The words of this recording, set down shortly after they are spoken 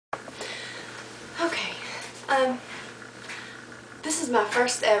This is my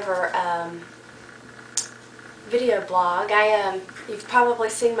first ever video blog. You've probably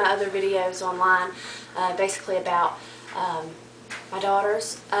seen my other videos online, basically about my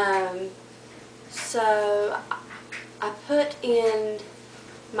daughters. So I put in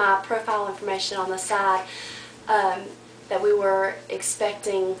my profile information on the side that we were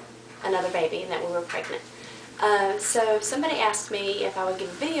expecting another baby and that we were pregnant. So somebody asked me if I would give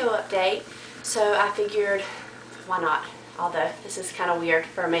a video update, so I figured, why not? Although this is kind of weird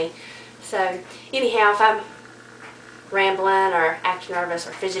for me. So anyhow, if I'm rambling or acting nervous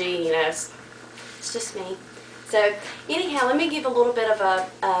or fidgety, you know, it's just me. So anyhow, let me give a little bit of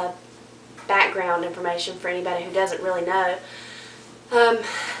a background information for anybody who doesn't really know.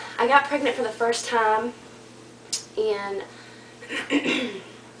 I got pregnant for the first time in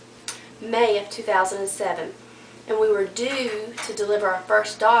May of 2007, and we were due to deliver our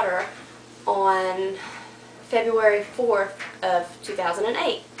first daughter on February 4th of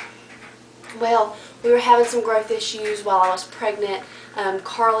 2008. Well, we were having some growth issues while I was pregnant.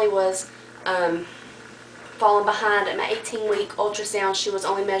 Carly was falling behind at my 18-week ultrasound. She was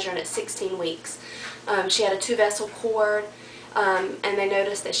only measuring at 16 weeks. She had a 2-vessel cord, and they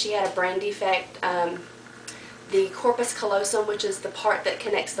noticed that she had a brain defect. The corpus callosum, which is the part that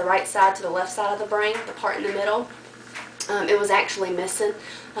connects the right side to the left side of the brain, the part in the middle, it was actually missing.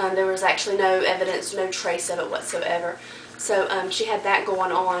 There was actually no evidence, no trace of it whatsoever. So she had that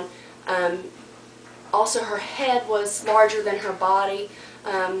going on. Also, her head was larger than her body,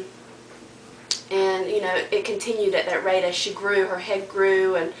 and you know, it continued at that rate as she grew. Her head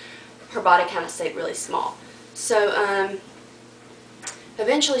grew, and her body kind of stayed really small. So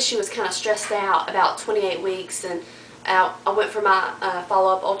eventually, she was kind of stressed out about 28 weeks, and I went for my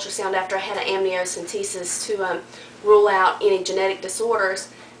follow-up ultrasound after I had an amniocentesis to rule out any genetic disorders,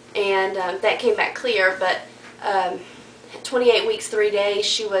 and that came back clear. But 28 weeks, 3 days,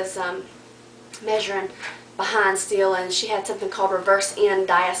 she was measuring behind still, and she had something called reverse end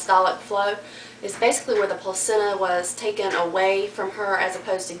diastolic flow. It's basically where the placenta was taken away from her as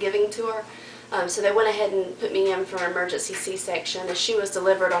opposed to giving to her. So they went ahead and put me in for an emergency C-section, and she was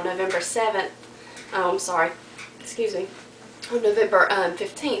delivered on November 7th, on November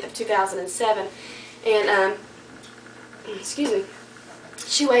 15th of 2007, and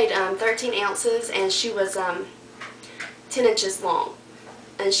she weighed 13 ounces, and she was 10 inches long,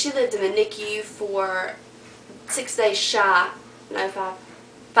 and she lived in the NICU for 5 days shy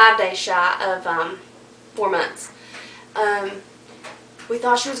of 4 months. We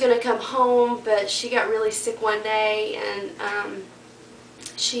thought she was going to come home, but she got really sick one day, and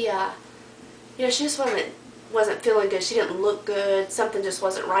she just wasn't feeling good. She didn't look good. Something just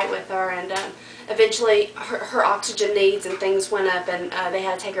wasn't right with her, and eventually her oxygen needs and things went up, and they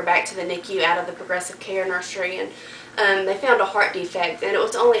had to take her back to the NICU out of the progressive care nursery, and they found a heart defect, and it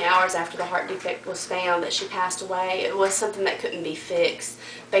was only hours after the heart defect was found that she passed away. It was something that couldn't be fixed.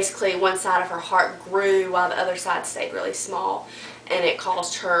 Basically, one side of her heart grew while the other side stayed really small, and it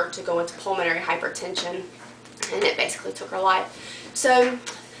caused her to go into pulmonary hypertension, and it basically took her life. So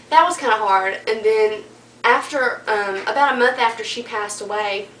that was kind of hard. And then after about a month after she passed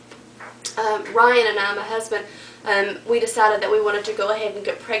away, Ryan and I, my husband, we decided that we wanted to go ahead and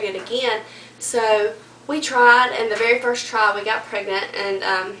get pregnant again. So we tried, and the very first try we got pregnant, and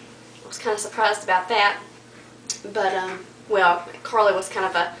I was kind of surprised about that. But well, Carly was kind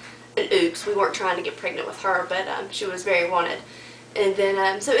of an oops. We weren't trying to get pregnant with her, but she was very wanted. And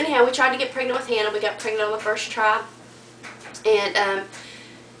then, so anyhow, we tried to get pregnant with Hannah. We got pregnant on the first try, and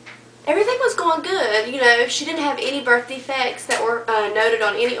everything was going good. You know, she didn't have any birth defects that were noted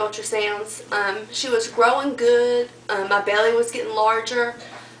on any ultrasounds. She was growing good. My belly was getting larger.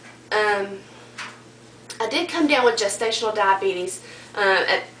 I did come down with gestational diabetes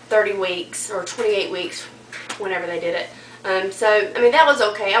at 30 weeks or 28 weeks, whenever they did it. So, I mean, that was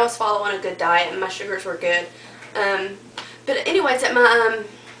okay. I was following a good diet, and my sugars were good. But anyways, at my,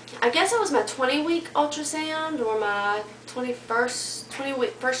 I guess it was my 20-week ultrasound or my first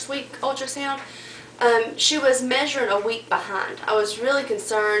week ultrasound, she was measuring a week behind. I was really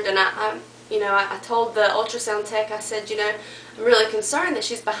concerned, and I told the ultrasound tech, I said, you know, I'm really concerned that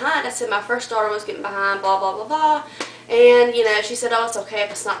she's behind. I said my first daughter was getting behind, blah, blah, blah, blah. And, you know, she said, oh, it's okay if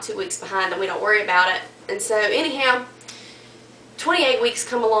it's not 2 weeks behind, then we don't worry about it. And so, anyhow, 28 weeks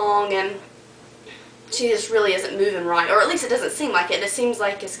come along, and she just really isn't moving right, or at least it doesn't seem like it. It seems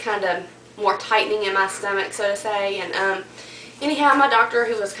like it's kind of more tightening in my stomach, so to say. And anyhow, my doctor,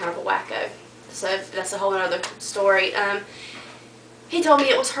 who was kind of a wacko, so that's a whole other story. He told me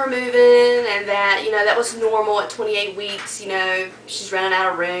it was her moving, and that, you know, that was normal at 28 weeks. You know, she's running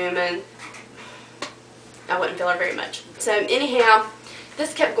out of room, and I wouldn't feel her very much. So anyhow,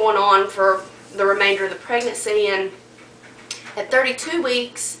 this kept going on for the remainder of the pregnancy, and at 32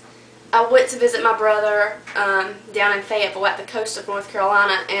 weeks, I went to visit my brother down in Fayetteville at the coast of North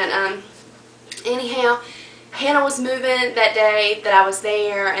Carolina, and anyhow, Hannah was moving that day that I was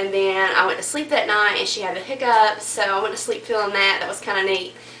there, and then I went to sleep that night, and she had the hiccups, so I went to sleep feeling that. That was kind of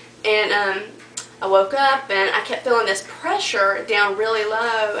neat. And I woke up, and I kept feeling this pressure down really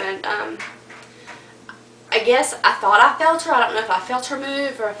low, and I guess I thought I felt her. I don't know if I felt her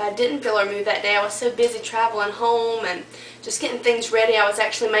move or if I didn't feel her move that day. I was so busy traveling home and just getting things ready. I was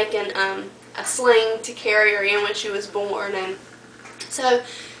actually making a sling to carry her in when she was born, and so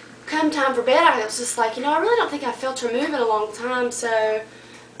come time for bed, I was just like, I really don't think I felt her move in a long time, so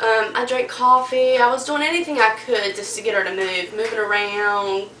I drank coffee. I was doing anything I could just to get her to move, moving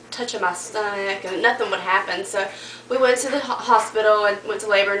around, touching my stomach, and nothing would happen. So we went to the hospital and went to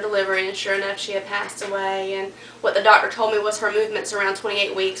labor and delivery, and sure enough, she had passed away. And what the doctor told me was her movements around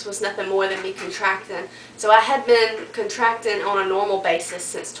 28 weeks was nothing more than me contracting. So I had been contracting on a normal basis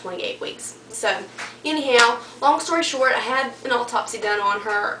since 28 weeks. So anyhow, long story short, I had an autopsy done on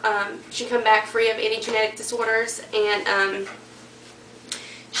her. She come back free of any genetic disorders, and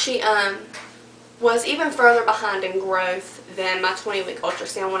she was even further behind in growth than my 20-week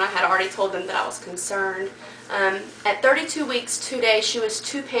ultrasound when I had already told them that I was concerned. At 32 weeks, 2 days, she was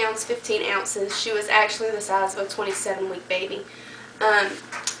 2 pounds, 15 ounces. She was actually the size of a 27-week baby.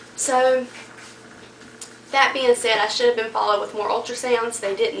 So that being said, I should have been followed with more ultrasounds.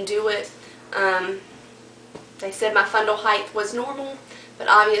 They didn't do it. They said my fundal height was normal, but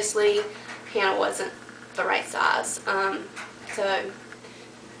obviously Hannah wasn't the right size. So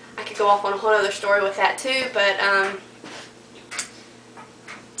I could go off on a whole other story with that too, but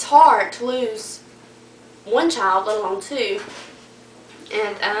it's hard to lose one child, let alone two.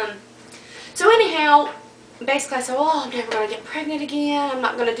 And so anyhow, basically I said, well, I'm never going to get pregnant again. I'm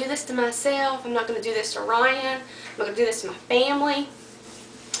not going to do this to myself. I'm not going to do this to Ryan. I'm not going to do this to my family.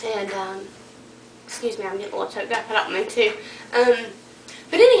 And excuse me, I'm getting a little choked up. I don't mean to.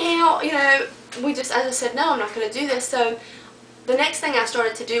 But anyhow, I just said, no, I'm not going to do this. So the next thing I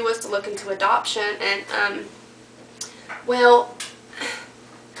started to do was to look into adoption, and well,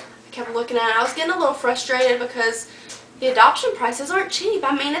 I kept looking at it. I was getting a little frustrated because the adoption prices aren't cheap.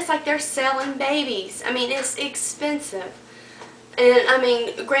 I mean, it's like they're selling babies. I mean, it's expensive. And I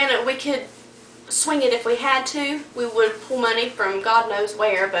mean, granted, we could swing it if we had to. We would pull money from God knows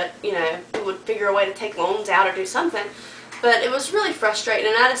where, but we would figure a way to take loans out or do something. But it was really frustrating,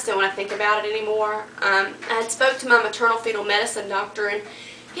 and I just didn't want to think about it anymore. I had spoke to my maternal fetal medicine doctor, and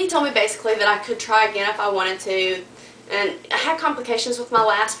he told me basically that I could try again if I wanted to. And I had complications with my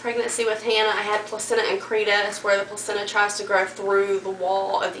last pregnancy with Hannah. I had placenta increta, where the placenta tries to grow through the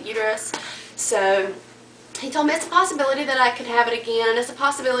wall of the uterus. So he told me it's a possibility that I could have it again, and it's a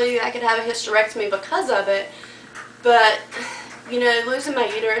possibility that I could have a hysterectomy because of it. But, losing my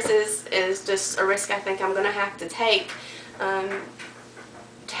uterus is just a risk I think I'm going to have to take.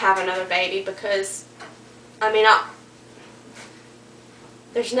 To have another baby, because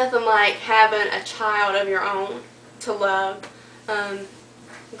there's nothing like having a child of your own to love.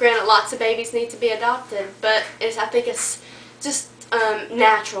 Granted, lots of babies need to be adopted, but I think it's just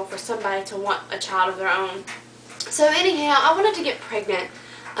natural for somebody to want a child of their own. So anyhow, I wanted to get pregnant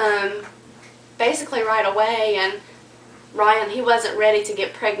basically right away, and Ryan, he wasn't ready to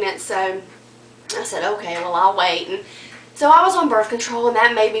get pregnant, so I said, okay, well, I'll wait. And so I was on birth control, and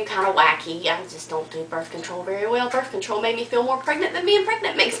that made me kind of wacky. I just don't do birth control very well. Birth control made me feel more pregnant than being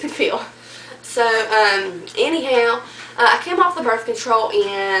pregnant makes me feel. So anyhow, I came off the birth control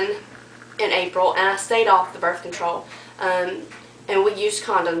in April, and I stayed off the birth control. And we used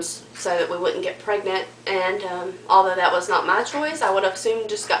condoms so that we wouldn't get pregnant. And although that was not my choice, I would have soon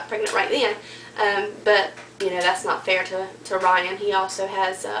just got pregnant right then. But that's not fair to Ryan. He also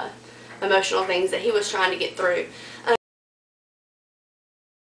has emotional things that he was trying to get through.